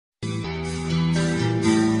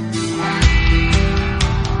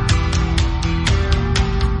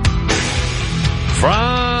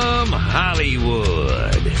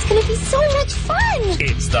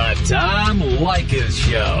the Tom Leykis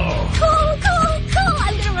Show. Cool.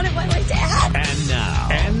 I'm going to run it by my dad.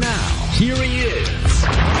 And now, here he is,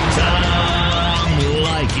 Tom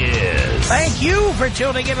Leykis. Thank you for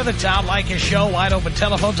tuning into the Tom Leykis Show. Wide open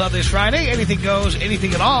telephones on this Friday. Anything goes,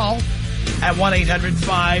 anything at all. At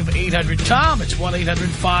 1-800-5800-TOM. It's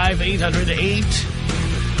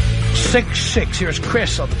 1-800-5800-866. Here's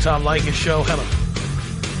Chris on the Tom Leykis Show. Hello.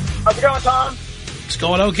 How's it going, Tom? It's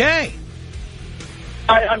going okay.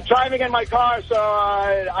 I'm driving in my car, so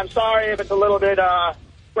I'm sorry if it's a little bit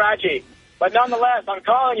scratchy. But nonetheless, I'm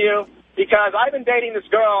calling you because I've been dating this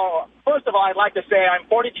girl. First of all, I'd like to say I'm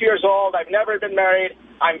 42 years old. I've never been married.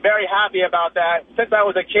 I'm very happy about that. Since I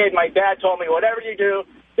was a kid, my dad told me, whatever you do,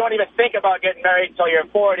 don't even think about getting married until you're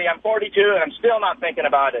 40. I'm 42, and I'm still not thinking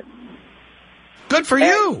about it. Good for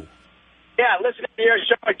you. Yeah, listening to your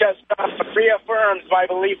show just reaffirms my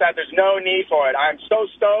belief that there's no need for it. I'm so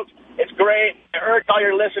stoked. It's great. I urge all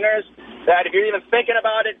your listeners that if you're even thinking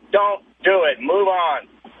about it, don't do it. Move on.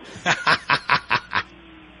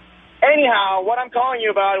 Anyhow, what I'm calling you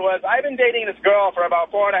about was I've been dating this girl for about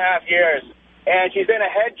 4.5 years, and she's in a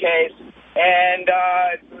head case, and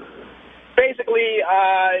basically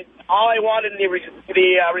all I wanted in the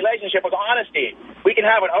relationship was honesty. We can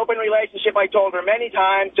have an open relationship, I told her many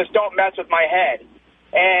times, just don't mess with my head.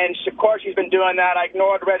 And, of course, she's been doing that. I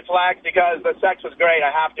ignored red flags because the sex was great,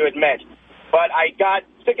 I have to admit. But I got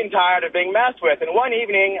sick and tired of being messed with. And one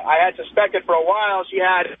evening, I had suspected for a while she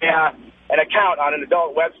had an account on an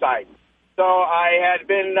adult website. So I had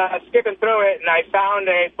been skipping through it, and I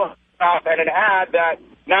found a photograph and an ad that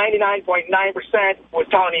 99.9%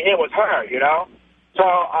 was telling me it was her, you know? So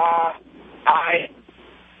I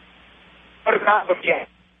photographed again.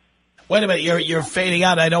 Wait a minute, you're fading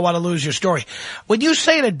out. I don't want to lose your story. When you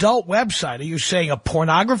say an adult website, are you saying a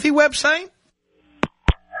pornography website?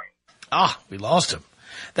 Ah, we lost him.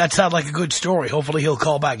 That sounds like a good story. Hopefully he'll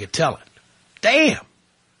call back and tell it. Damn.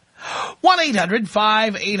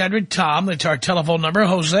 1-800-5800-TOM. That's our telephone number.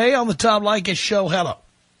 Jose on the Tom Leykis Show. Hello.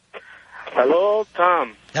 Hello,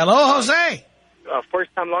 Tom. Hello, Jose.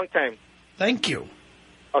 First time, long time. Thank you.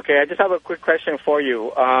 Okay, I just have a quick question for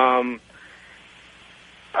you.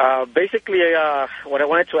 Basically, what I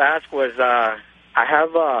wanted to ask was, I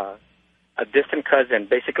have a distant cousin.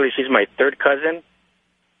 Basically, she's my third cousin,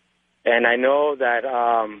 and I know that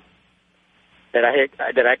that I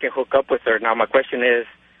can hook up with her. Now, my question is,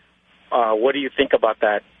 what do you think about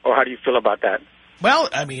that, or how do you feel about that? Well,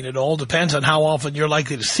 I mean, it all depends on how often you're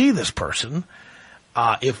likely to see this person.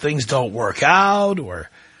 If things don't work out, or,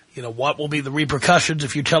 you know, what will be the repercussions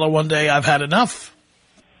if you tell her one day, I've had enough?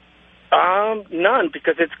 None,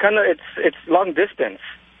 because it's it's long distance.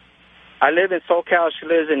 I live in SoCal. She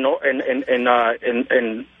lives in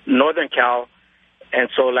Northern Cal, and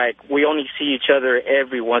so like we only see each other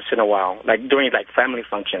every once in a while, like during like family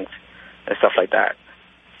functions and stuff like that.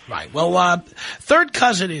 Right. Well, third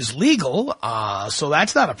cousin is legal, so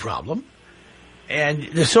that's not a problem.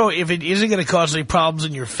 And so if it isn't going to cause any problems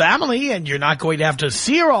in your family, and you're not going to have to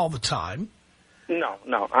see her all the time. No.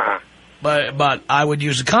 But I would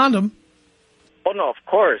use a condom. Oh, no, of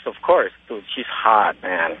course. Dude, she's hot,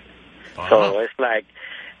 man. So it's like,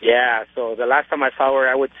 yeah, so the last time I saw her,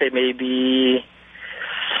 I would say maybe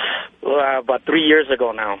about 3 years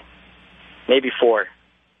ago now. Maybe 4.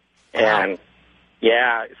 And,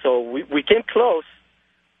 yeah, so we came close,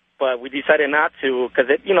 but we decided not to because,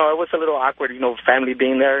 it was a little awkward, family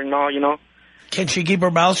being there and all, Can she keep her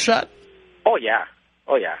mouth shut? Oh, yeah.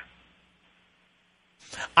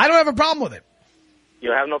 I don't have a problem with it.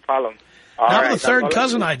 You have no problem. Not with the third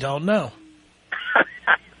cousin, I don't know.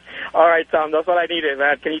 All right, Tom, that's what I needed,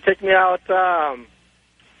 man. Can you take me out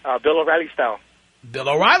Bill O'Reilly style? Bill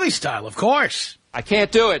O'Reilly style, of course. I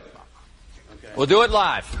can't do it. Okay. We'll do it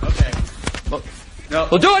live. Okay. We'll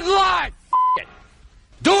do it live. It.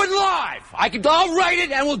 Do it live. I'll write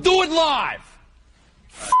it and we'll do it live.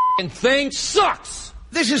 Thing sucks.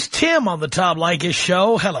 This is Tim on the Tom Leykis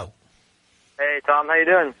Show. Hello. Hey, Tom, how you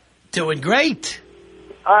doing? Doing great.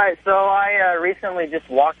 All right, so I recently just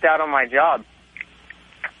walked out on my job.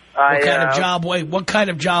 What kind of job? Wait, what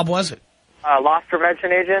kind of job was it? Loss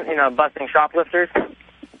prevention agent, busting shoplifters.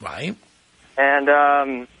 Right. And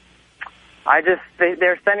they're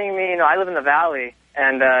sending me, I live in the Valley,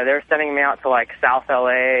 and they're sending me out to, like, South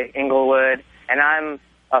L.A., Inglewood, and I'm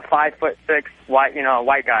a 5'6" white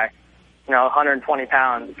guy, 120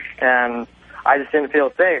 pounds, and I just didn't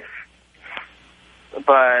feel safe.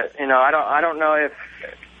 But, I don't know if,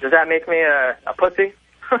 does that make me a pussy?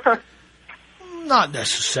 Not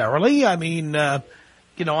necessarily. I mean, I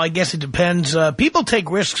guess it depends. People take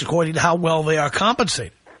risks according to how well they are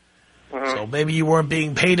compensated. So maybe you weren't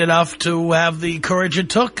being paid enough to have the courage it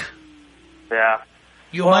took. Yeah.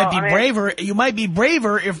 You might be braver. You might be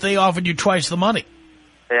braver if they offered you twice the money.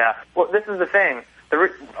 Yeah. Well, this is the thing.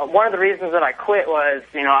 One of the reasons that I quit was,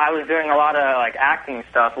 I was doing a lot of like acting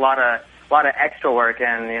stuff, a lot of extra work,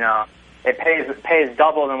 and it pays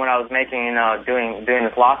double than what I was making, doing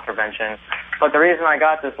this loss prevention. But the reason I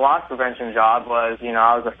got this loss prevention job was,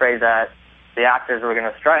 I was afraid that the actors were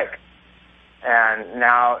going to strike. And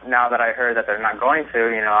now that I heard that they're not going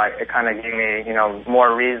to, it kind of gave me,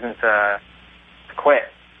 more reason to quit.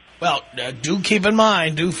 Well, do keep in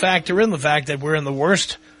mind, do factor in the fact that we're in the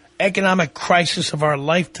worst economic crisis of our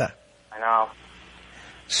lifetime. I know.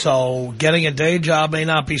 So getting a day job may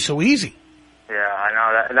not be so easy. Yeah, I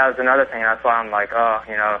know. That was another thing. That's why I'm like,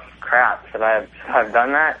 crap. Should I have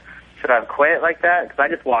done that? Should I have quit like that? Because I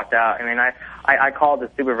just walked out. I mean, I called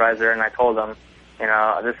the supervisor and I told him,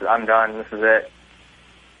 I'm done. This is it.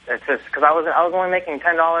 It's just because I was only making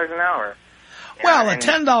 $10 an hour. Well, a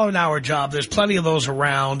 $10 an hour job, there's plenty of those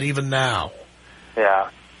around even now. Yeah.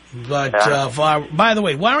 But, by the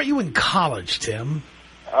way, why aren't you in college, Tim?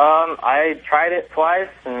 I tried it twice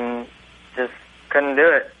and just couldn't do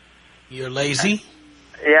it. You're lazy?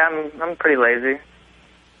 Yeah, I'm pretty lazy.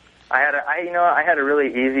 I had a really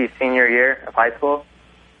easy senior year of high school.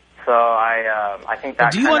 So I think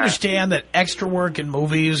that. Do you understand that extra work in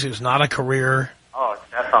movies is not a career? Oh,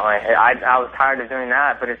 definitely. I was tired of doing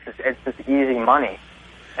that, but it's just easy money.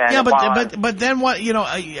 And yeah, but then what?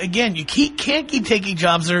 Again, you can't keep taking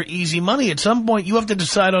jobs that are easy money. At some point, you have to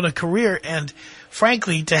decide on a career, and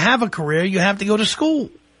frankly, to have a career, you have to go to school.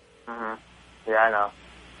 Yeah, I know.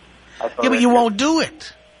 Yeah, but you won't do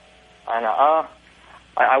it. I know.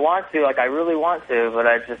 I want to, I really want to, but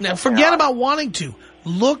I just... Now, forget about wanting to.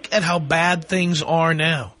 Look at how bad things are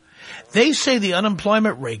now. They say the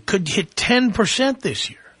unemployment rate could hit 10% this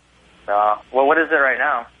year. Well, what is it right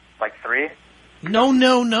now? Like 3? No.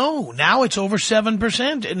 Now it's over 7%,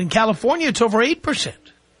 and in California it's over 8%.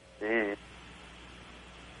 Jeez.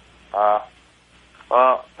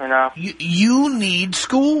 Well, You need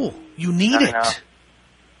school. You need it.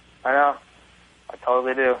 I know. I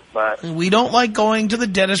totally do, but... We don't like going to the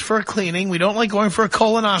dentist for a cleaning. We don't like going for a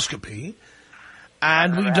colonoscopy.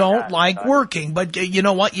 And we don't like working. But you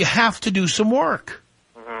know what? You have to do some work.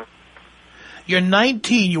 You're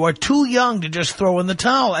 19. You are too young to just throw in the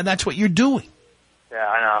towel, and that's what you're doing. Yeah,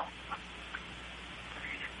 I know.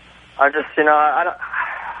 I just,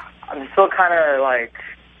 I'm still kind of like,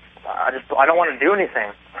 I don't want to do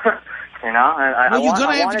anything. Well, you're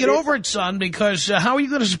going to have to get over it, son, because how are you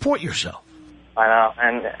going to support yourself? I know.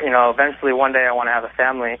 And, eventually one day I want to have a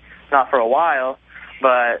family, not for a while,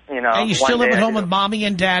 but, And you still live at home with mommy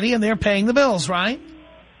and daddy, and they're paying the bills, right?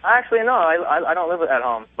 Actually, no, I don't live at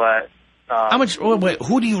home, but... How much? Wait,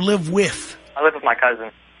 who do you live with? I live with my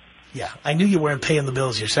cousin. Yeah, I knew you weren't paying the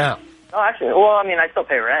bills yourself. No, actually, I still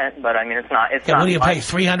pay rent, but it's not. What do you pay?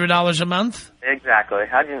 $300 a month? Exactly.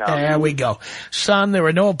 How'd you know? There we go, son. There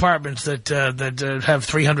are no apartments that have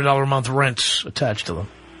 $300 a month rents attached to them.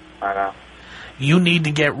 I know. You need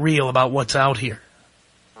to get real about what's out here.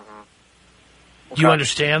 Okay. You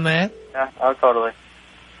understand that? Yeah, totally.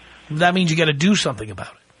 That means you got to do something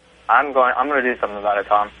about it. I'm going to do something about it,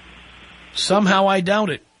 Tom. Somehow I doubt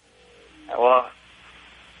it. Well,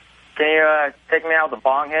 can you take me out with a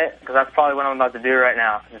bong hit? Because that's probably what I'm about to do right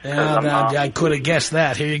now. I could have guessed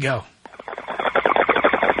that. Here you go.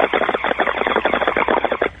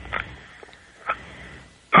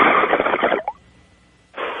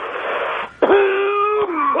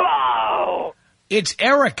 It's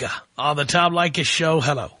Erica on the Tom Leykis Show.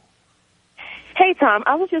 Hello. Hey, Tom.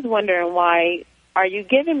 I was just wondering why are you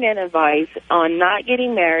giving men advice on not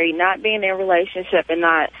getting married, not being in a relationship, and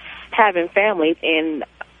not having families, and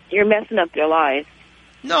you're messing up their lives?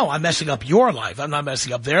 No, I'm messing up your life. I'm not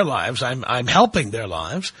messing up their lives. I'm helping their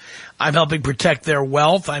lives. I'm helping protect their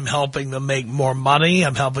wealth. I'm helping them make more money.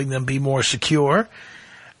 I'm helping them be more secure.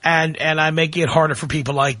 And I'm making it harder for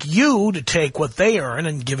people like you to take what they earn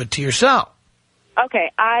and give it to yourself.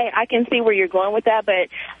 Okay, I can see where you're going with that, but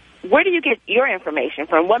where do you get your information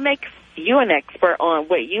from? What makes you an expert on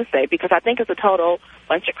what you say? Because I think it's a total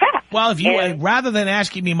bunch of crap. Well, if you rather than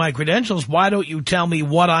asking me my credentials, why don't you tell me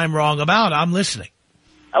what I'm wrong about? I'm listening.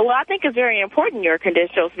 Well, I think it's very important, your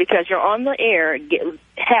credentials, because you're on the air,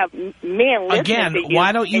 have men listening Again, to you.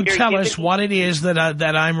 Why don't you tell us what it is that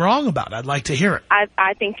I'm wrong about? I'd like to hear it.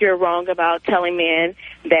 I think you're wrong about telling men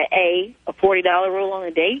that, A, $40 rule on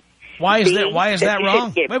a date. Why is that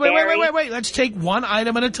wrong? Wait. Let's take one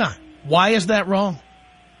item at a time. Why is that wrong?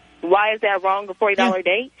 Why is that wrong, a $40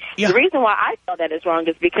 date? Yeah. The reason why I feel that is wrong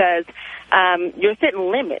is because you're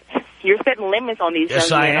setting limits. You're setting limits on these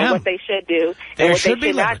young men on what they should do and what they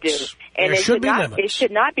should not do. And it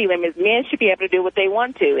should not be limits. Men should be able to do what they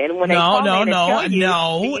want to. And when they call in and tell you,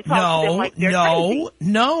 you talk to them like they're crazy.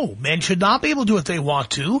 No. Men should not be able to do what they want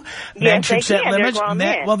to. Men should set limits.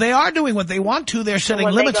 Well, they are doing what they want to. They're setting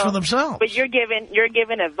limits for themselves. But you're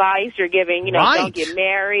giving advice. You're giving, don't get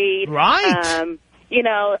married. Right.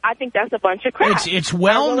 I think that's a bunch of crap. It's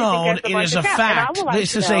well known. It is a fact.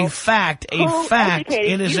 This is a fact. A fact.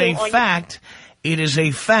 It is a fact. It is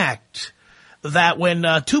a fact that when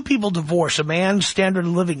two people divorce, a man's standard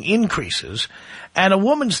of living increases and a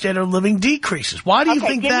woman's standard of living decreases. Why do you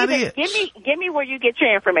think that is? Give me where you get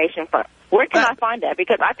your information from. Where can I find that?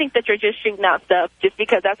 Because I think that you're just shooting out stuff just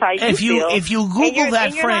because that's how you feel. If you Google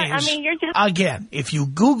that phrase, again, if you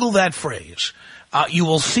Google that phrase, you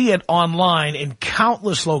will see it online in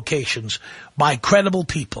countless locations by credible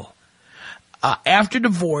people. After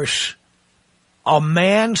divorce, a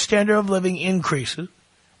man's standard of living increases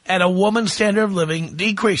and a woman's standard of living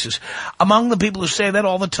decreases. Among the people who say that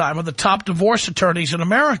all the time are the top divorce attorneys in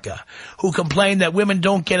America, who complain that women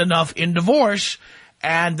don't get enough in divorce,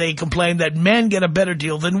 and they complain that men get a better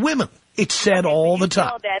deal than women. It's said all the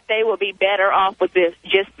time. That they will be better off with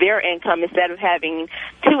just their income instead of having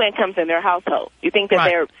two incomes in their household. You think that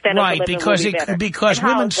their standard of living will be better? Because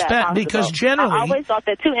women spend, because generally, I always thought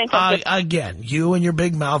that two incomes. Again, you and your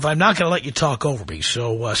big mouth. I'm not going to let you talk over me.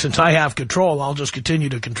 So since I have control, I'll just continue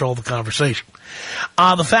to control the conversation.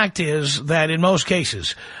 The fact is that in most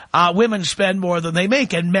cases, women spend more than they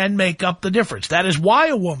make, and men make up the difference. That is why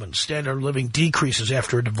a woman's standard of living decreases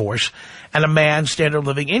after a divorce, and a man's standard of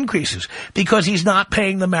living increases, because he's not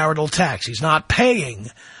paying the marital tax. He's not paying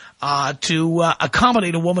to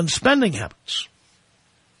accommodate a woman's spending habits.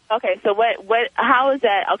 Okay, so how is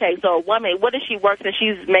that? Okay, so a woman, what does she work and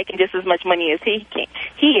she's making just as much money as he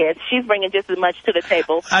is? She's bringing just as much to the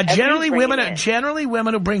table. Generally,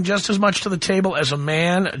 women who bring just as much to the table as a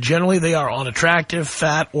man, generally they are unattractive,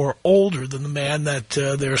 fat, or older than the man that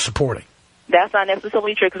they're supporting. That's not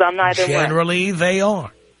necessarily true because I'm neither one. Generally, they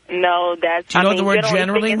are. No, that's... Do you know what the word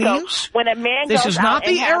generally means? So when a man this goes is not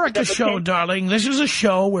the Erica show, show, darling. This is a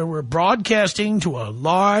show where we're broadcasting to a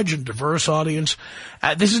large and diverse audience.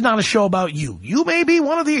 This is not a show about you. You may be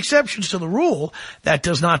one of the exceptions to the rule. That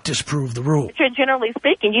does not disprove the rule. But you're generally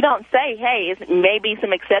speaking. You don't say, hey, it's maybe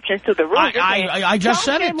some exceptions to the rule. I just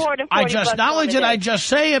said it. I just acknowledge it. I just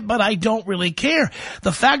say it, but I don't really care.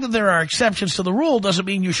 The fact that there are exceptions to the rule doesn't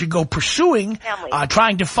mean you should go pursuing,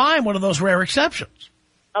 trying to find one of those rare exceptions.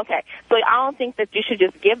 Okay, so I don't think that you should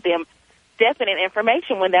just give them definite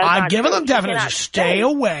information when that's I'm giving them definite. Stay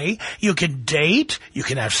away. You can date. You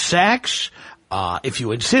can have sex. If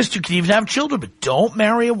you insist, you can even have children. But don't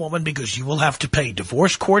marry a woman because you will have to pay.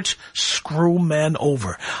 Divorce courts screw men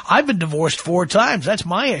over. I've been divorced 4 times. That's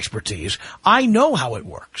my expertise. I know how it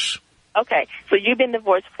works. Okay, so you've been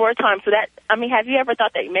divorced 4 times. So have you ever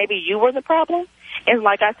thought that maybe you were the problem? And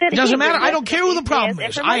like I said, it doesn't matter. I don't care who the problem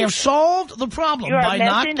is. I have solved the problem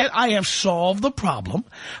I have solved the problem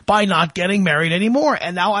by not getting married anymore.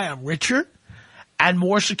 And now I am richer and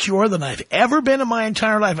more secure than I've ever been in my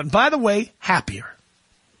entire life. And by the way, happier.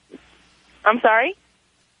 I'm sorry?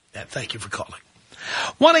 Yeah, thank you for calling.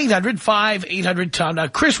 1-800-5800-TOM. Now,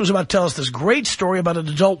 Chris was about to tell us this great story about an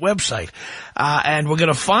adult website. And we're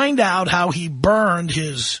going to find out how he burned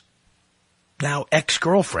his now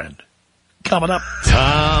ex-girlfriend. Coming up.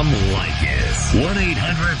 Tom Leykis.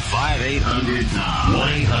 1-800-5800-TOM.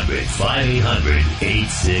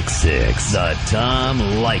 1-800-5800-866. The Tom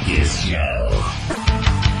Leykis Show.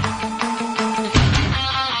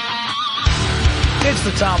 It's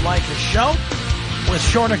the Tom Leykis Show with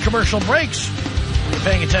shorter commercial breaks. You're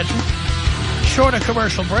paying attention? Shorter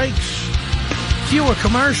commercial breaks. Fewer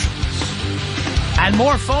commercials. And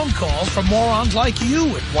more phone calls from morons like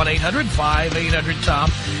you at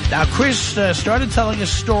 1-800-5800-TOM. Now, Chris started telling a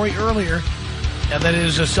story earlier that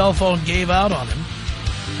his cell phone gave out on him.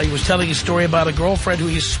 He was telling a story about a girlfriend who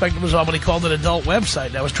he suspected was on what he called an adult website.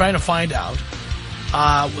 And I was trying to find out,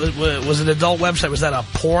 was it an adult website? Was that a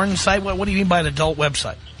porn site? What do you mean by an adult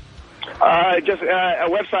website? Just a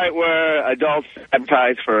website where adults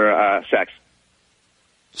advertise for sex.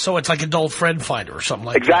 So it's like Adult Friend Finder or something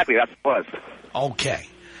like that? Exactly, that's what it was. Okay.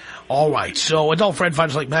 All right. So adult friend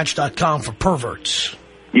finders like Match.com for perverts.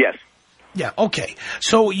 Yes. Yeah, okay.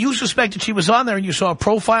 So you suspected she was on there and you saw a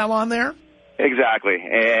profile on there? Exactly.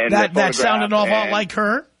 And that sounded an awful lot like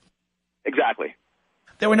her? Exactly.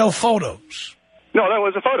 There were no photos? No, there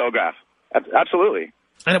was a photograph. Absolutely.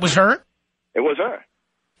 And it was her? It was her.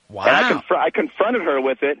 Wow. And I confronted her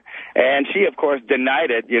with it, and she, of course,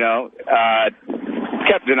 denied it,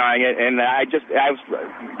 kept denying it, and I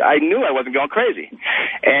knew I wasn't going crazy.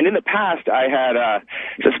 And in the past, I had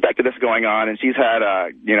suspected this going on, and she's had,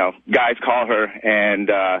 guys call her,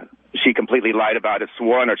 and she completely lied about it,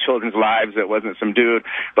 swore on her children's lives it wasn't some dude,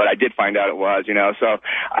 but I did find out it was, So,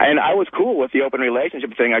 and I was cool with the open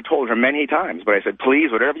relationship thing. I told her many times, but I said,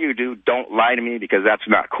 please, whatever you do, don't lie to me because that's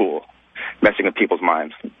not cool, messing with people's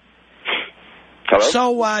minds. Hello?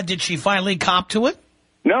 So did she finally cop to it?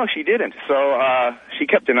 No, she didn't. So she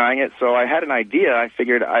kept denying it. So I had an idea. I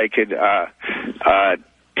figured I could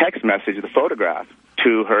text message the photograph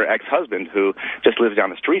to her ex-husband, who just lives down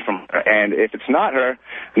the street from her. And if it's not her,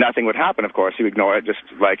 nothing would happen, of course. He would ignore it just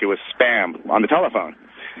like it was spam on the telephone.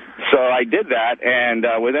 So I did that, and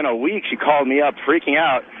within a week, she called me up freaking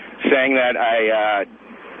out, saying that I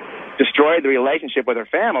destroyed the relationship with her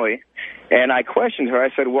family. And I questioned her. I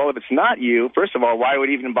said, well, if it's not you, first of all, why would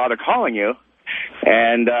he even bother calling you?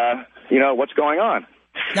 And, what's going on?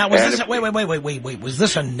 Now, was this... Wait. Was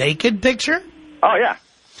this a naked picture? Oh, yeah.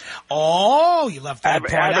 Oh, you left that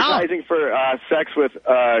part out. Advertising for sex with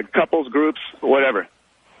couples, groups, whatever.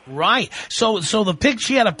 Right. So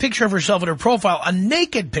she had a picture of herself in her profile, a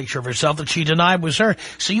naked picture of herself that she denied was her.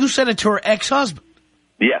 So you sent it to her ex-husband?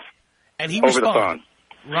 Yes. And he responded. Over the phone.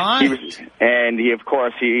 Right.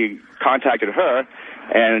 He contacted her,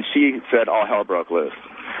 and she said all hell broke loose.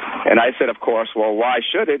 And I said, of course, well, why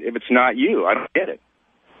should it if it's not you? I don't get it.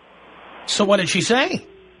 So what did she say?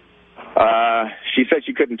 She said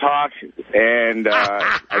she couldn't talk, and, so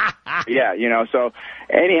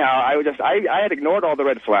anyhow, I had ignored all the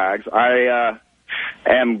red flags. I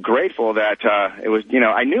am grateful that it was,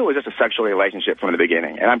 I knew it was just a sexual relationship from the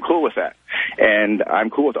beginning, and I'm cool with that. And I'm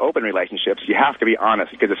cool with open relationships. You have to be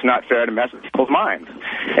honest, because it's not fair to mess with people's minds.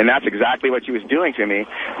 And that's exactly what she was doing to me,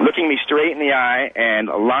 looking me straight in the eye and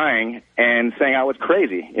lying and saying I was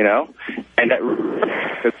crazy, And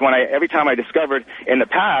because every time I discovered in the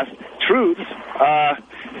past truths, that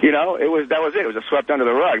was it. It was just swept under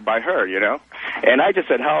the rug by her, And I just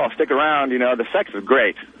said, hell, I'll stick around. The sex is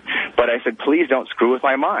great. But I said, please don't screw with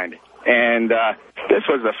my mind. And this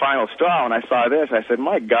was the final straw. When I saw this, I said,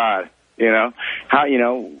 my God,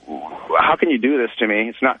 how can you do this to me?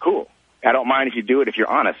 It's not cool. I don't mind if you do it if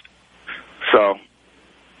you're honest. So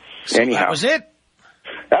anyhow. That was it?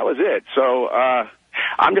 That was it. So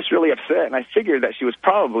I'm just really upset, and I figured that she was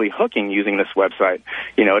probably hooking using this website.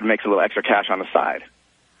 It makes a little extra cash on the side.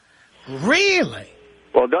 Really?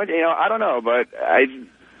 Well, I don't know, but I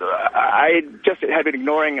just had been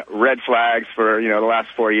ignoring red flags for, the last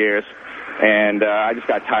 4 years, and I just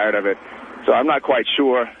got tired of it. So I'm not quite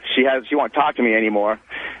sure. She won't talk to me anymore,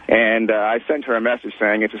 and I sent her a message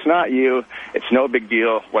saying, if it's not you, it's no big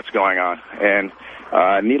deal. What's going on? And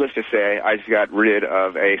needless to say, I just got rid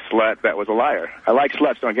of a slut that was a liar. I like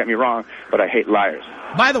sluts, don't get me wrong, but I hate liars.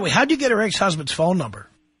 By the way, how'd you get her ex-husband's phone number?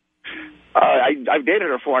 I've dated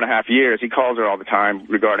her 4.5 years. He calls her all the time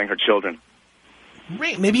regarding her children.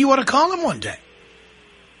 Maybe you ought to call him one day.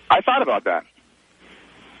 I thought about that.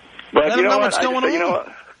 But Let him know what's going on. You know what?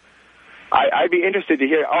 I'd be interested to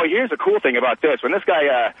hear. Oh, here's the cool thing about this. When this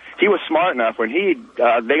guy, he was smart enough. When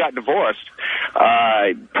they got divorced,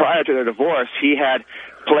 prior to their divorce, he had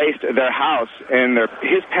placed their house in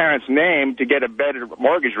his parents' name to get a better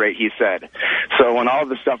mortgage rate, he said. So when all of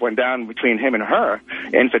this stuff went down between him and her,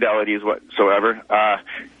 infidelities whatsoever,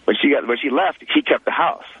 when she left, he kept the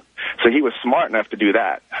house. So he was smart enough to do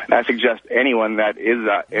that. I suggest anyone that is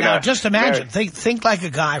now, just imagine, think like a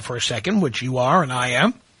guy for a second, which you are and I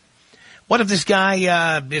am. What if this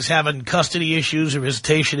guy is having custody issues or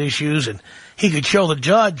visitation issues, and he could show the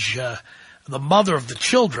judge the mother of the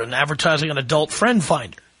children advertising an adult friend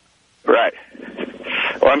finder? Right.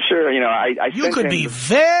 Well, I'm sure, you could be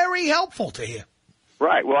very helpful to him.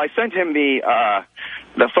 Right. Well, I sent him the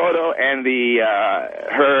photo and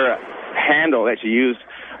her handle that she used,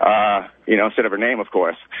 instead of her name, of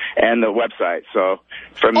course, and the website. So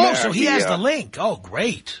from there, so he has the link. Oh,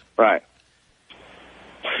 great. Right.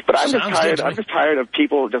 But I'm just tired of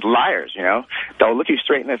people, just liars, They'll look you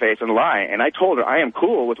straight in the face and lie. And I told her, I am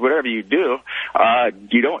cool with whatever you do.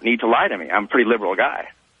 You don't need to lie to me. I'm a pretty liberal guy.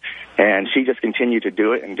 And she just continued to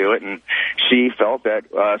do it. And she felt that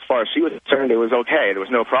as far as she was concerned, it was okay. There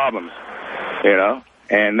was no problems,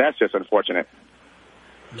 And that's just unfortunate.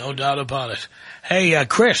 No doubt about it. Hey,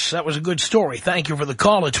 Chris, that was a good story. Thank you for the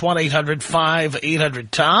call. It's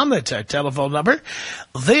 1-800-5800-TOM. That's our telephone number.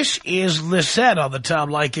 This is Lisette on the Tom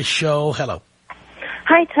Leykis Show. Hello.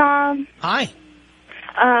 Hi, Tom. Hi.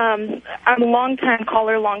 I'm a long-time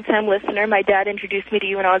caller, long-time listener. My dad introduced me to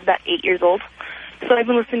you when I was about 8 years old. So I've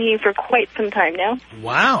been listening to you for quite some time now.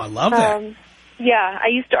 Wow, I love that. Yeah, I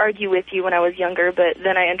used to argue with you when I was younger, but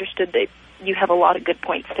then I understood that you have a lot of good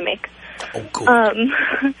points to make. Oh, cool.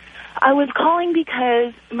 I was calling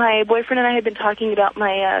because my boyfriend and I had been talking about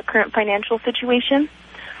my current financial situation.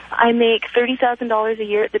 I make $30,000 a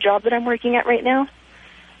year at the job that I'm working at right now,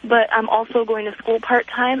 but I'm also going to school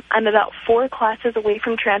part-time. I'm about 4 classes away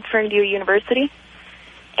from transferring to a university.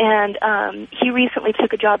 And he recently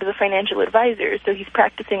took a job as a financial advisor, so he's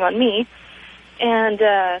practicing on me. And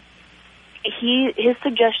his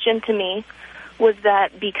suggestion to me was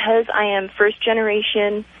that because I am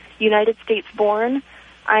first-generation United States born,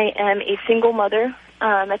 I am a single mother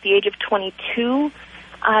at the age of 22.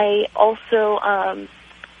 I also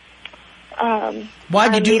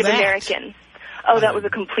Why'd you do Native that? American. Oh, that was a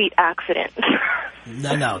complete accident.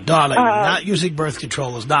 No, darling, not using birth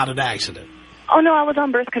control is not an accident. Oh, no, I was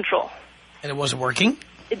on birth control. And it wasn't working?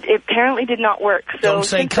 It apparently did not work. So Don't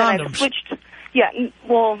say since then condoms. I've switched.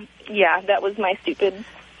 Yeah, that was my stupid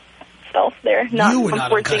self there. You were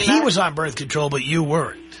not on forcing He that. was on birth control, but you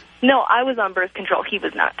weren't. No, I was on birth control. He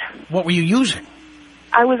was not. What were you using?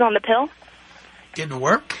 I was on the pill. Didn't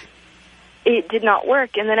work? It did not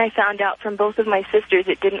work. And then I found out from both of my sisters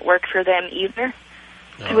it didn't work for them either.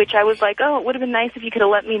 To which I was like, oh, it would have been nice if you could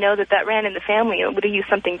have let me know that ran in the family. It would have used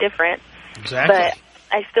something different. Exactly. But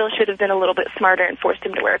I still should have been a little bit smarter and forced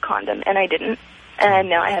him to wear a condom, and I didn't. And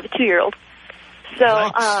now I have a 2-year-old. So,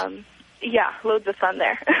 nice. Yeah, loads of fun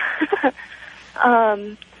there.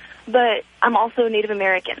 But I'm also Native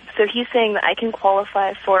American, so he's saying that I can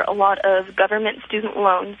qualify for a lot of government student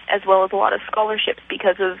loans as well as a lot of scholarships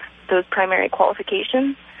because of those primary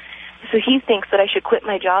qualifications. So he thinks that I should quit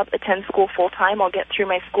my job, attend school full-time. I'll get through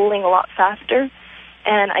my schooling a lot faster,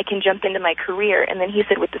 and I can jump into my career. And then he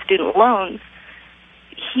said with the student loans,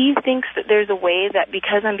 he thinks that there's a way that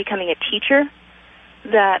because I'm becoming a teacher,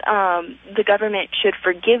 that the government should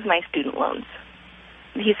forgive my student loans.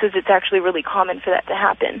 He says it's actually really common for that to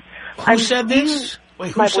happen. Who said this?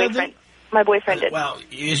 Wait, who said boyfriend. that? My boyfriend did. Well,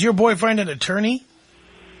 is your boyfriend an attorney?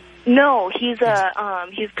 No, he's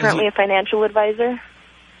currently a financial advisor.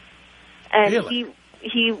 And Really?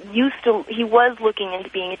 he was looking into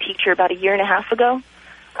being a teacher about 1.5 years ago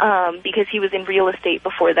because he was in real estate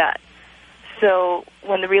before that. So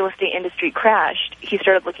when the real estate industry crashed, he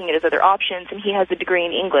started looking at his other options, and he has a degree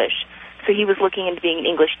in English. So he was looking into being an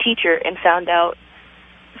English teacher and found out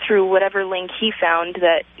through whatever link he found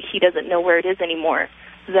that he doesn't know where it is anymore,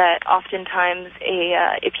 that oftentimes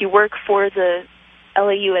if you work for the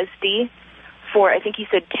LAUSD for, I think he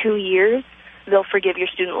said 2 years, they'll forgive your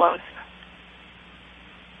student loans.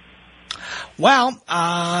 Well,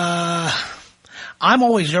 I'm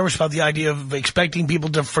always nervous about the idea of expecting people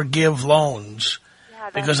to forgive loans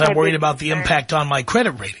because I'm worried about the impact on my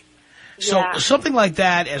credit rating. So something like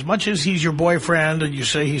that, as much as he's your boyfriend and you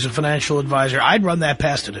say he's a financial advisor, I'd run that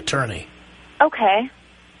past an attorney. Okay.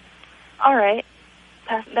 All right.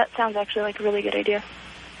 That sounds actually like a really good idea.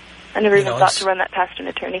 I never even thought to run that past an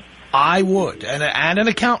attorney. I would, and an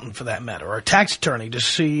accountant for that matter, or a tax attorney to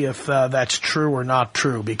see if that's true or not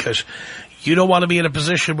true, because you don't want to be in a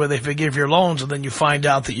position where they forgive your loans and then you find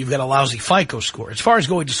out that you've got a lousy FICO score. As far as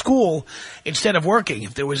going to school instead of working,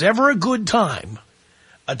 if there was ever a good time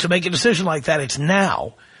to make a decision like that, it's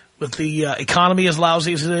now. With the economy as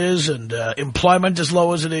lousy as it is and employment as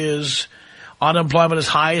low as it is, unemployment as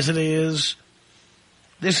high as it is,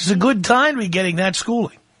 this is a good time to be getting that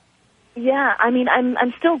schooling. Yeah, I mean,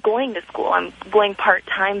 I'm still going to school. I'm going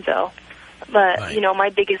part-time, though. But, right. My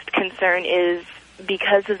biggest concern is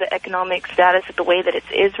because of the economic status of the way that it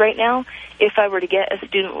is right now, if I were to get a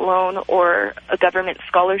student loan or a government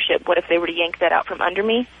scholarship, what if they were to yank that out from under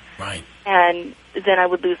me? Right. And then I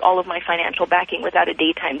would lose all of my financial backing without a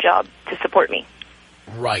daytime job to support me.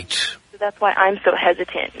 Right. So that's why I'm so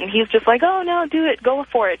hesitant. And he's just like, oh, no, do it. Go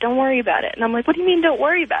for it. Don't worry about it. And I'm like, what do you mean don't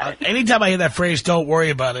worry about it? Anytime I hear that phrase, don't worry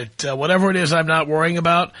about it, whatever it is I'm not worrying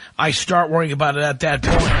about, I start worrying about it at that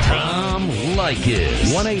point. Tom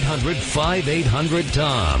Leykis.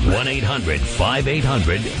 1-800-5800-TOM.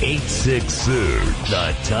 1-800-5800-866.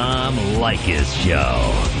 The Tom Leykis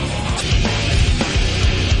Show.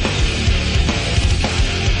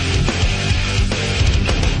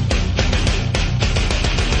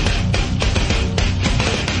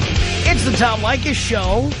 It's the Tom Leykis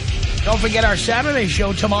Show. Don't forget our Saturday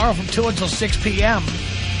show tomorrow from 2 until 6 p.m.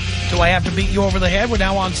 Do I have to beat you over the head? We're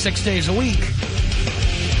now on 6 days a week.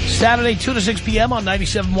 Saturday, 2 to 6 p.m. on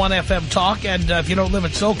 97.1 FM Talk. And if you don't live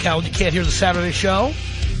in SoCal and you can't hear the Saturday show,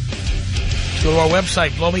 just go to our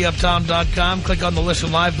website, blowmeuptom.com. Click on the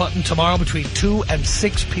Listen Live button tomorrow between 2 and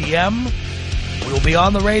 6 p.m. We will be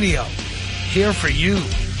on the radio. here for you.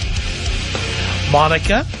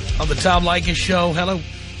 Monica on the Tom Leykis Show. Hello.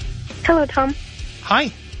 Hello, Tom.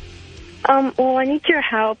 Hi. Well, I need your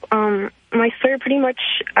help. My story pretty much,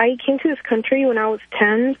 I came to this country when I was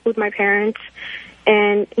 10 with my parents.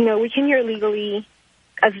 And, you know, we came here legally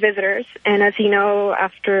as visitors. And as you know,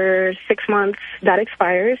 after 6 months, that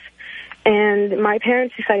expires. And my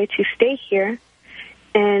parents decided to stay here.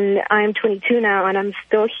 And I'm 22 now, and I'm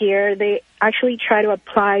still here. They actually tried to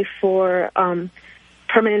apply for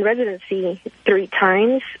permanent residency 3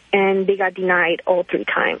 times, and they got denied all 3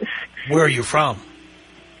 times. Where are you from?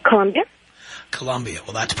 Colombia. Colombia.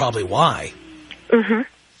 Well, that's probably why. Mm-hmm.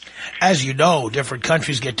 As you know, different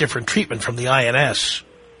countries get different treatment from the INS.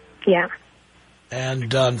 Yeah.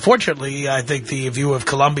 And unfortunately, I think the view of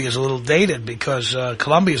Colombia is a little dated because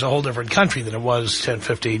Colombia is a whole different country than it was 10,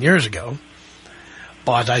 15 years ago.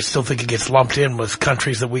 But I still think it gets lumped in with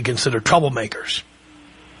countries that we consider troublemakers.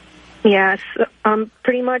 Yes.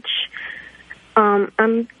 Pretty much,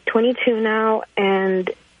 I'm 22 now, and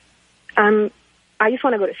I just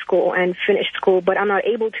want to go to school and finish school, but I'm not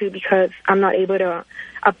able to because I'm not able to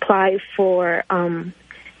apply for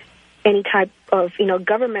any type of, you know,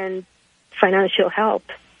 government financial help.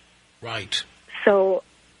 Right. So,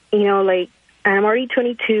 you know, like, I'm already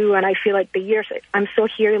 22, and I feel like the years, I'm still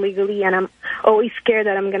here illegally, and I'm always scared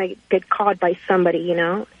that I'm going to get caught by somebody, you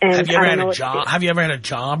know. And have you ever had a job? Have you ever had a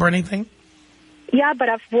job or anything? Yeah, but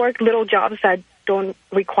I've worked little jobs that don't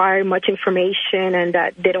require much information and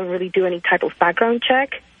that they don't really do any type of background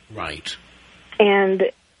check. Right.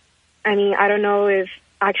 And, I mean, I don't know if,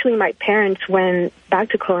 actually my parents went back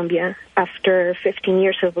to Colombia after 15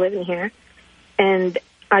 years of living here. And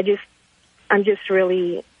I'm just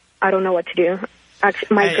really, I don't know what to do.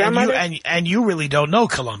 Actually, my grandmother... And you really don't know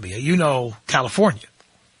Colombia. You know California.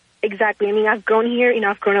 Exactly. I mean, I've grown here, you know,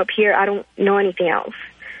 I've grown up here. I don't know anything else.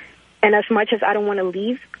 And as much as I don't want to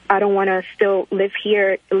leave, I don't want to still live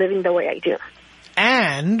here living the way I do.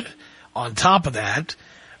 And on top of that,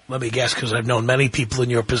 let me guess, because I've known many people in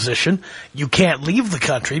your position, you can't leave the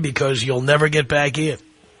country because you'll never get back in.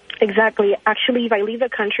 Exactly. Actually, if I leave the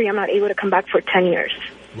country, I'm not able to come back for 10 years.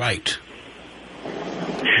 Right.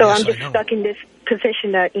 So yes, I'm just stuck in this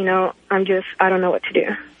position that, you know, I don't know what to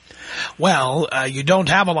do. Well, you don't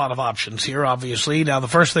have a lot of options here, obviously. Now, the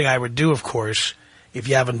first thing I would do, of course, if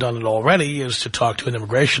you haven't done it already, is to talk to an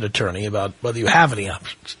immigration attorney about whether you have any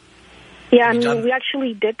options. Yeah, I mean, we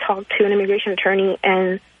actually did talk to an immigration attorney,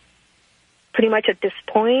 and pretty much at this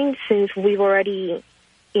point, since we've already,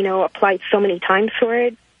 you know, applied so many times for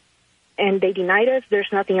it, and they denied us, there's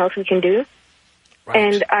nothing else we can do.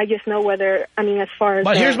 Right. And I just know whether, I mean, as far as...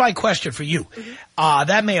 But here's my question for you. Mm-hmm.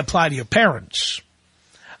 That may apply to your parents,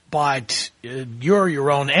 but you're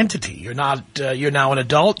your own entity. You're not. You're now an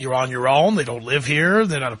adult. You're on your own. They don't live here.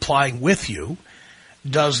 They're not applying with you.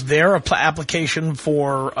 Does their application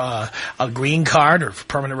for a green card or for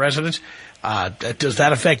permanent residence, does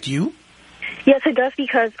that affect you? Yes, it does,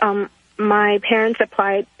 because my parents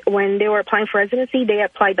applied, when they were applying for residency, they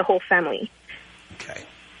applied the whole family. Okay.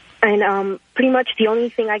 And pretty much the only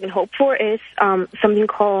thing I can hope for is something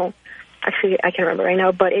called, actually I can't remember right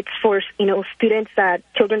now, but it's for, you know,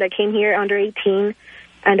 children that came here under 18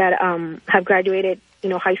 and that have graduated, you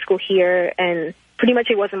know, high school here, and pretty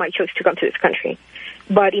much it wasn't my choice to come to this country.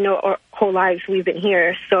 But, you know, our whole lives we've been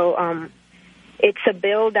here, so it's a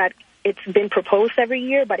bill that it's been proposed every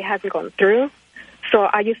year, but it hasn't gone through. So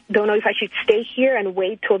I just don't know if I should stay here and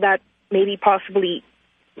wait till that maybe possibly,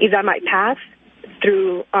 if that might pass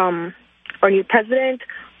through our new president,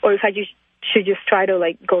 or if I should just try to,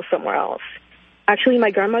 like, go somewhere else. Actually,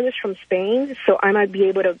 my grandmother's from Spain, so I might be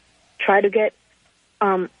able to try to get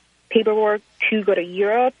paperwork to go to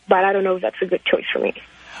Europe, but I don't know if that's a good choice for me.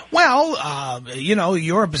 Well, you know,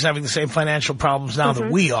 Europe is having the same financial problems now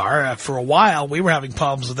that we are. For a while, we were having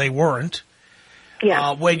problems that they weren't.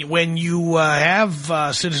 Yeah. When you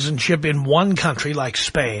have citizenship in one country like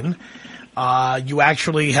Spain, you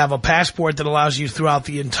actually have a passport that allows you throughout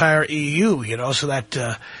the entire EU, you know, so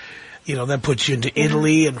that, you know, that puts you into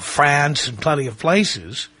Italy and France and plenty of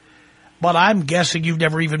places. But I'm guessing you've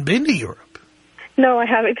never even been to Europe. No, I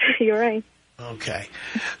haven't. You're right. Okay.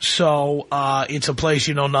 So it's a place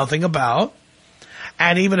you know nothing about.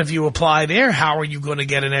 And even if you apply there, how are you going to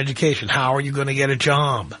get an education? How are you going to get a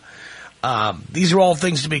job? These are all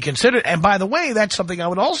things to be considered. And by the way, that's something I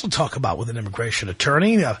would also talk about with an immigration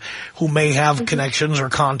attorney who may have connections or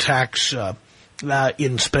contacts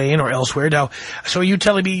in Spain or elsewhere. Now, so are you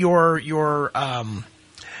telling me your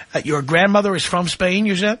grandmother is from Spain,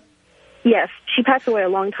 you said? Yes. She passed away a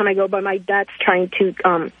long time ago, but my dad's trying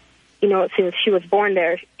to, you know, since she was born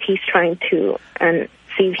there, he's trying to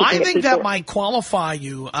see if he I can think get that paperwork. might qualify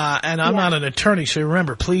you, and I'm not an attorney, so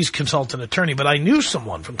remember, please consult an attorney, but I knew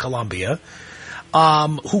someone from Colombia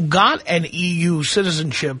who got an EU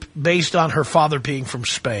citizenship based on her father being from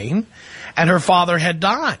Spain, and her father had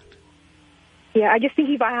died. Yeah, I just think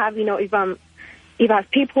if I have, if I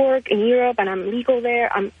have paperwork in Europe and I'm legal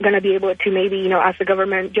there, I'm going to be able to maybe, ask the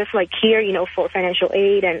government, just like here, for financial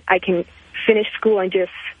aid, and I can finish school and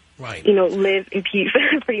just, live in peace,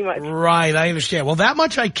 pretty much. Right, I understand. Well, that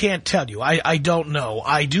much I can't tell you. I don't know.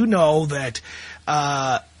 I do know that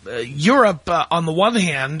Europe, on the one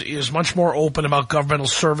hand, is much more open about governmental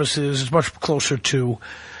services. It's much closer to,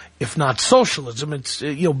 if not socialism, it's,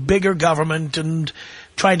 bigger government and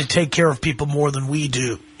trying to take care of people more than we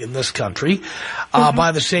do in this country.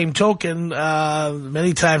 By the same token,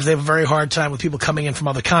 many times they have a very hard time with people coming in from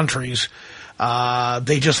other countries.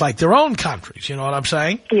 They just like their own countries. You know what I'm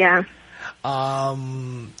saying? Yeah.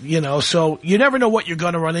 So you never know what you're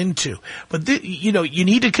going to run into. But, you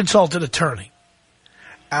need to consult an attorney,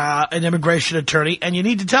 an immigration attorney, and you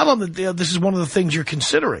need to tell them that this is one of the things you're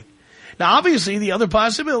considering. Now, obviously, the other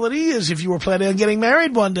possibility is if you were planning on getting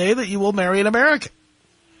married one day, that you will marry an American.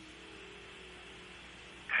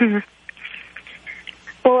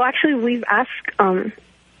 Well, actually, we've asked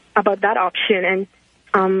about that option,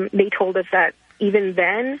 and they told us that even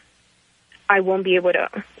then, I won't be able to.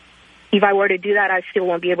 If I were to do that, I still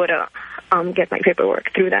won't be able to get my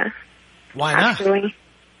paperwork through that. Why not? Actually,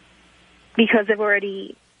 because they've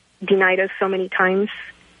already denied us so many times.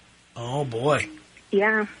 Oh boy.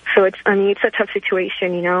 Yeah. So it's a tough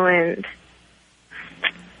situation, and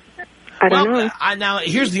I don't know. Now,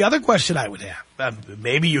 here's the other question I would have.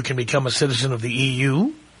 Maybe you can become a citizen of the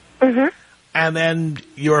EU, and then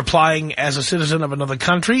you're applying as a citizen of another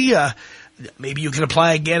country. Maybe you can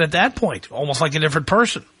apply again at that point, almost like a different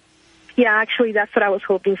person. Yeah, actually, that's what I was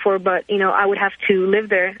hoping for. But, I would have to live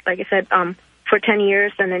there, like I said, for 10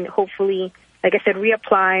 years, and then hopefully, like I said,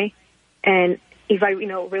 reapply. And if I,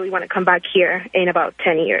 really want to come back here in about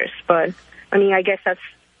 10 years. But, I guess that's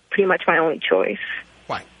pretty much my only choice.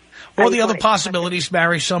 Right. Or the other possibility is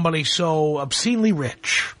marry somebody so obscenely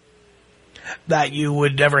rich that you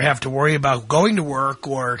would never have to worry about going to work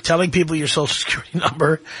or telling people your Social Security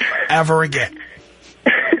number ever again.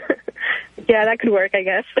 Yeah, that could work, I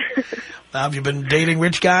guess. Have you been dating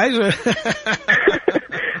rich guys?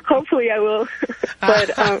 Hopefully I will.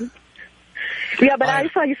 But, I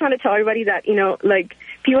just want to tell everybody that,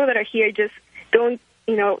 people that are here just don't,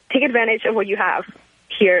 take advantage of what you have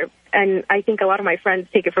here. And I think a lot of my friends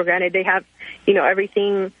take it for granted. They have,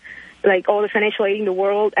 everything, like all the financial aid in the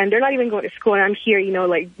world, and they're not even going to school. And I'm here,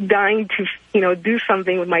 dying to, do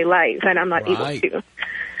something with my life, and I'm not able to.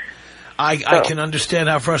 I can understand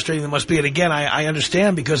how frustrating it must be. And again, I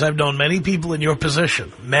understand because I've known many people in your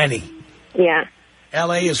position. Many. Yeah.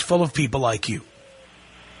 L.A. is full of people like you.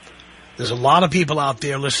 There's a lot of people out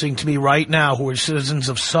there listening to me right now who are citizens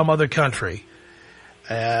of some other country,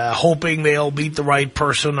 hoping they'll meet the right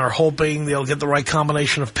person or hoping they'll get the right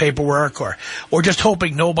combination of paperwork or just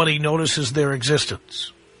hoping nobody notices their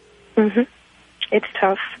existence. It's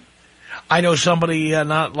tough. I know somebody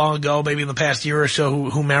not long ago, maybe in the past year or so,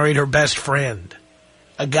 who married her best friend,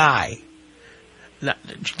 a guy.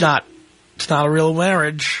 It's not a real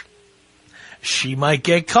marriage. She might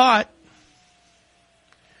get caught,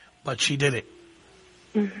 but she did it.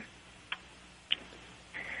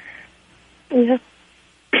 Yeah.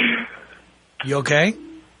 You okay?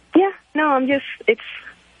 Yeah. No, it's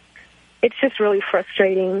just really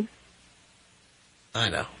frustrating. I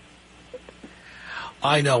know.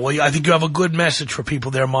 Well, I think you have a good message for people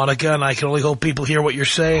there, Monica, and I can only hope people hear what you're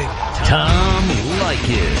saying. Tom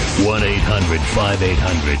Leykis.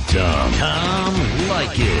 1-800-5800-TOM. Tom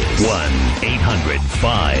Leykis.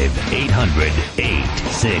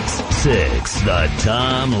 1-800-5800-866. The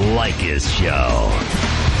Tom Leykis Show.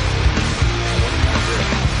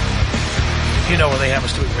 You know where they have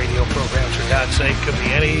us doing radio programs, for God's sake. Could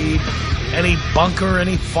be any bunker,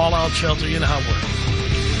 any fallout shelter. You know how it works.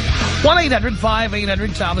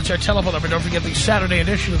 1-800-5800-TOM. That's our telephone number. Don't forget the Saturday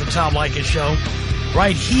edition of the Tom Leykis Show.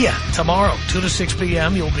 Right here tomorrow, 2 to 6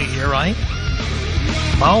 p.m. You'll be here, right?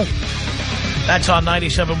 Well, that's on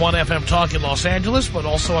 97.1 FM Talk in Los Angeles, but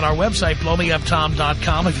also on our website,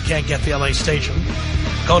 blowmeuptom.com. If you can't get the L.A. station,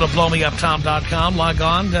 go to blowmeuptom.com, log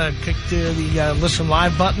on, click the Listen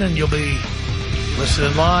Live button, and you'll be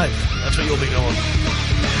listening live. That's what you'll be doing.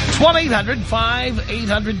 It's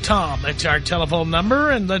 1-800-5800-TOM. That's our telephone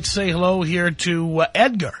number. And let's say hello here to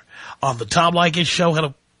Edgar on the Tom Leykis Show.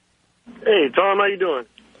 Hello. Hey, Tom, how you doing?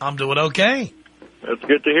 I'm doing okay. That's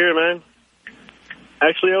good to hear, man.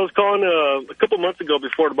 Actually, I was calling a couple months ago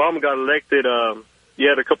before Obama got elected. you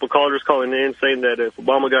had a couple callers calling in saying that if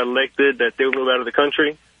Obama got elected, that they would move out of the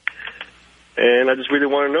country. And I just really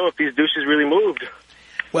want to know if these douches really moved.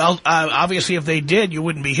 Well, obviously, if they did, you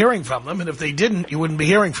wouldn't be hearing from them. And if they didn't, you wouldn't be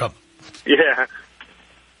hearing from them. Yeah.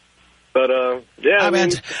 But, yeah. I mean,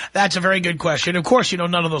 that's a very good question. Of course,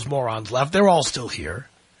 none of those morons left. They're all still here.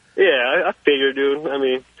 Yeah, I figured, dude. I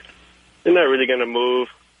mean, they're not really going to move.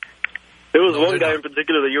 There was one guy in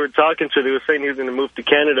particular that you were talking to that was saying he was going to move to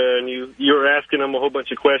Canada, and you were asking him a whole bunch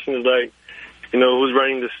of questions like, who's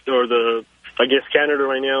running I guess Canada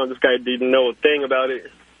right now. This guy didn't know a thing about it.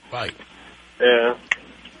 Right. Yeah.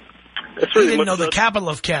 He didn't know the capital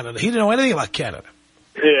of Canada. He didn't know anything about Canada.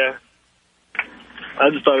 Yeah. I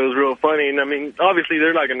just thought it was real funny. And, I mean, obviously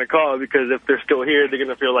they're not going to call because if they're still here, they're going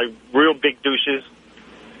to feel like real big douches.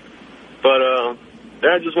 But I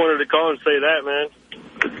just wanted to call and say that, man.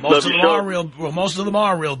 Most of them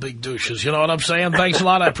are real big douches. You know what I'm saying? Thanks a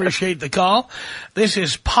lot. I appreciate the call. This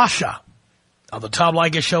is Pasha on the Tom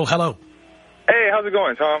Leykis Show. Hello. Hey, how's it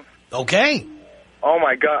going, Tom? Okay. Oh,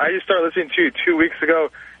 my God. I just started listening to you 2 weeks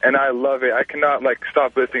ago, and I love it. I cannot,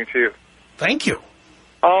 stop listening to you. Thank you.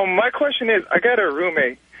 My question is, I got a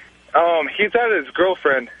roommate. He's out with his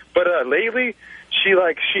girlfriend, but lately, she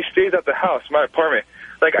stays at the house, my apartment.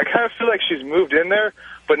 I kind of feel like she's moved in there,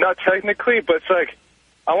 but not technically, but it's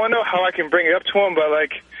I want to know how I can bring it up to him, but,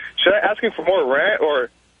 should I ask him for more rent,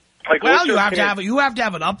 or... Well, you have to have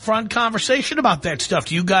an upfront conversation about that stuff.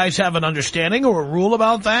 Do you guys have an understanding or a rule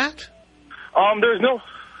about that? There's no...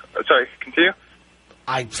 Sorry, continue.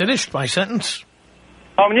 I finished my sentence.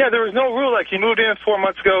 Yeah, there was no rule. He moved in 4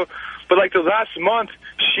 months ago, but, the last month,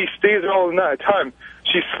 she stays there all the time.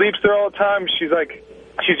 She sleeps there all the time. She's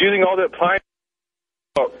using all the appliances.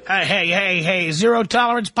 Oh. Hey, zero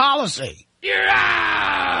tolerance policy. You're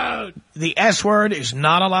out! The S word is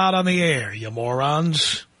not allowed on the air, you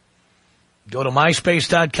morons. Go to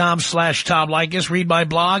myspace.com/Tom Leykis, read my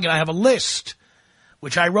blog, and I have a list,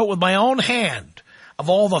 which I wrote with my own hand, of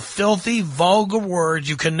all the filthy, vulgar words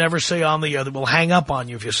you can never say on the air that will hang up on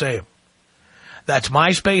you if you say them. That's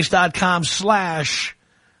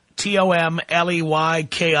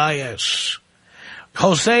myspace.com/TOMLEYKIS.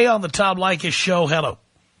 Jose on the Tom Leykis Show. Hello.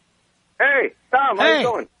 Hey, Tom, how you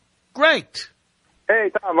doing? Great. Hey,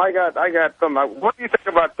 Tom, I got some. What do you think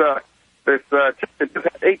about this chick that just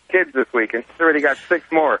had 8 kids this week, and she's already got 6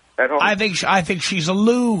 more at home? I think she's a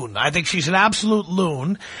loon. I think she's an absolute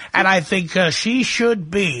loon, and I think she should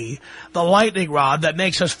be the lightning rod that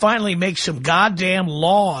makes us finally make some goddamn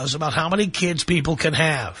laws about how many kids people can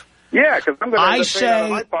have. Yeah, because I'm going to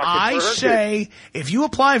I say, if you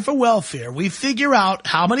apply for welfare, we figure out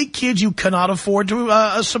how many kids you cannot afford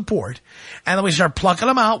to support, and then we start plucking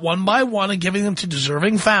them out one by one and giving them to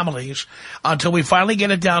deserving families until we finally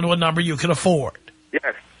get it down to a number you can afford.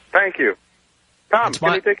 Yes, thank you. Tom,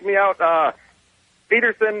 can you take me out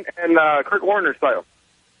Peterson and Kurt Warner style?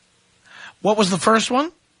 What was the first one?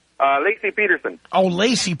 Laci Peterson. Oh,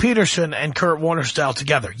 Laci Peterson and Kurt Warner style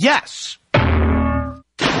together. Yes.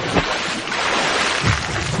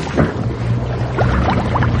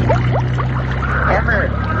 Emmer.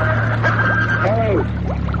 Hey.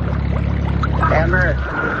 Emmer.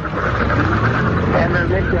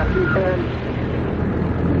 Miss you.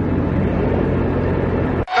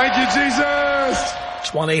 Thank you, Jesus.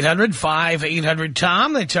 It's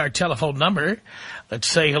 1-800-5800-TOM. That's our telephone number. Let's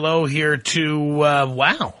say hello here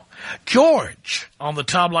to, George on the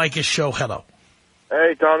Tom Leykis Show. Hello.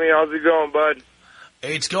 Hey, Tommy, how's it going, bud?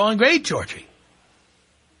 It's going great, Georgie.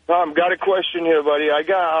 Tom, got a question here, buddy.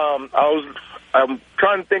 I'm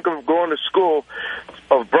trying to think of going to school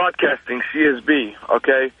of broadcasting, CSB,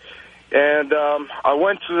 okay? And I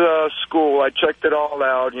went to the school. I checked it all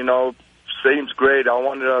out, seems great. I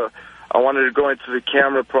wanted to go into the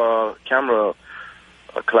camera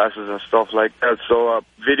classes and stuff like that. So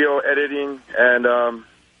video editing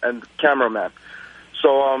and cameraman.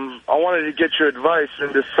 So I wanted to get your advice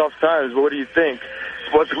in this tough times. What do you think?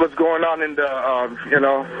 What's going on in the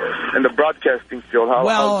in the broadcasting field?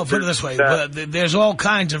 Well, put it this way: there's all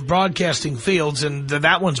kinds of broadcasting fields, and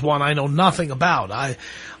that one's one I know nothing about.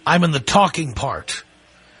 I'm in the talking part,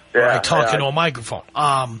 where I talk into a microphone.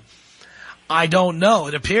 I don't know.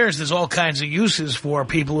 It appears there's all kinds of uses for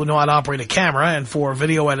people who know how to operate a camera and for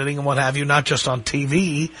video editing and what have you, not just on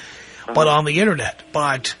TV, but on the Internet.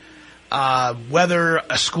 But whether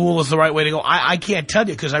a school is the right way to go, I can't tell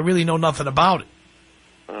you because I really know nothing about it.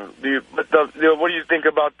 What do you think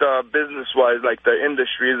about business-wise, like the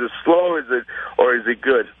industry? Is it slow, or is it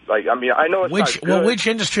good? I know it's not good. Which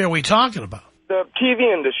industry are we talking about? The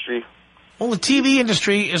TV industry. Well, the TV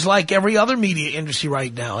industry is like every other media industry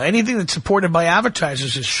right now. Anything that's supported by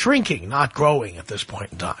advertisers is shrinking, not growing at this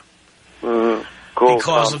point in time. Cool.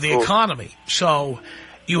 Because of the economy. So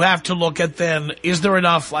you have to look at then, is there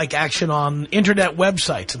enough like action on internet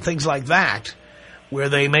websites and things like that where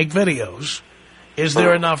they make videos? Is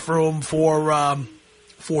there enough room for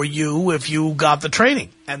you if you got the training?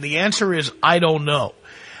 And the answer is, I don't know.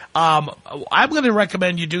 I'm going to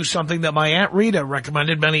recommend you do something that my Aunt Rita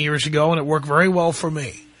recommended many years ago, and it worked very well for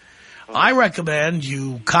me. I recommend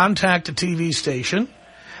you contact a TV station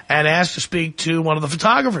and ask to speak to one of the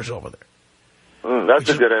photographers over there. That's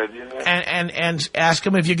a good idea. And ask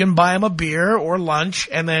him if you can buy him a beer or lunch,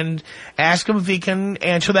 and then ask him if he can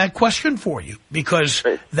answer that question for you, because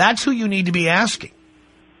that's who you need to be asking.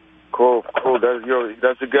 Cool.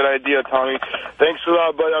 That's a good idea, Tommy. Thanks a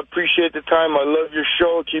lot, buddy. I appreciate the time. I love your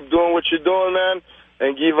show. Keep doing what you're doing, man.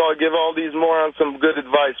 And give all these morons some good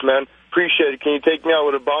advice, man. Appreciate it. Can you take me out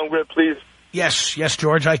with a bong rip, please? Yes,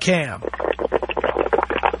 George, I can.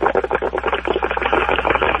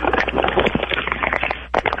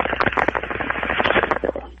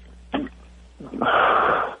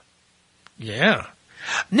 Yeah.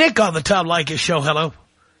 Nick on the Tom Leykis show. Hello.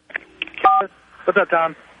 What's up,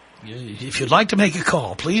 Tom? If you'd like to make a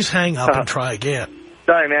call, please hang up and try again.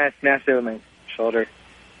 Sorry, man. I smashed it with my shoulder.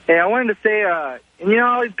 Hey, I wanted to say, all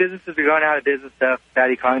these businesses are going out of business stuff,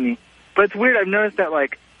 bad economy. But it's weird. I've noticed that,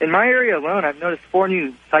 like, in my area alone, I've noticed 4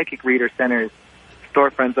 new psychic reader centers,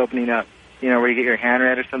 storefronts opening up, where you get your hand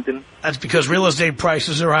read or something. That's because real estate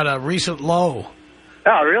prices are at a recent low.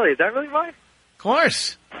 Oh, really? Is that really why? Of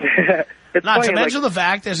course. It's Not funny, to mention the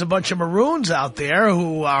fact there's a bunch of maroons out there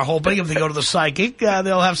who are hoping if they go to the psychic,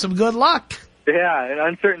 they'll have some good luck. Yeah, in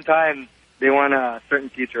uncertain times, they want a certain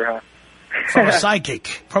future, huh? From a psychic.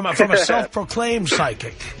 From a self-proclaimed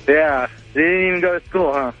psychic. Yeah, they didn't even go to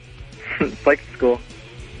school, huh? Psychic school.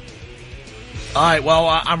 All right, well,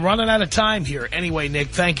 I'm running out of time here. Anyway, Nick,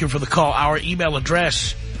 thank you for the call. Our email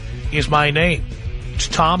address is my name. It's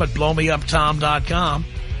Tom@blowmeuptom.com.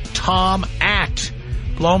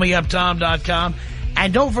 Tom@blowmeuptom.com.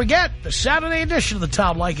 And don't forget, the Saturday edition of the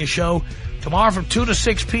Tom Leykis Show, tomorrow from 2 to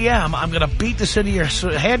 6 p.m., I'm going to beat this into your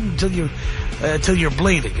head until you're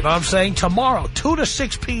bleeding. You know what I'm saying? Tomorrow, 2 to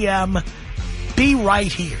 6 p.m., be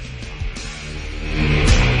right here.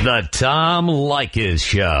 The Tom Leykis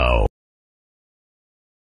Show.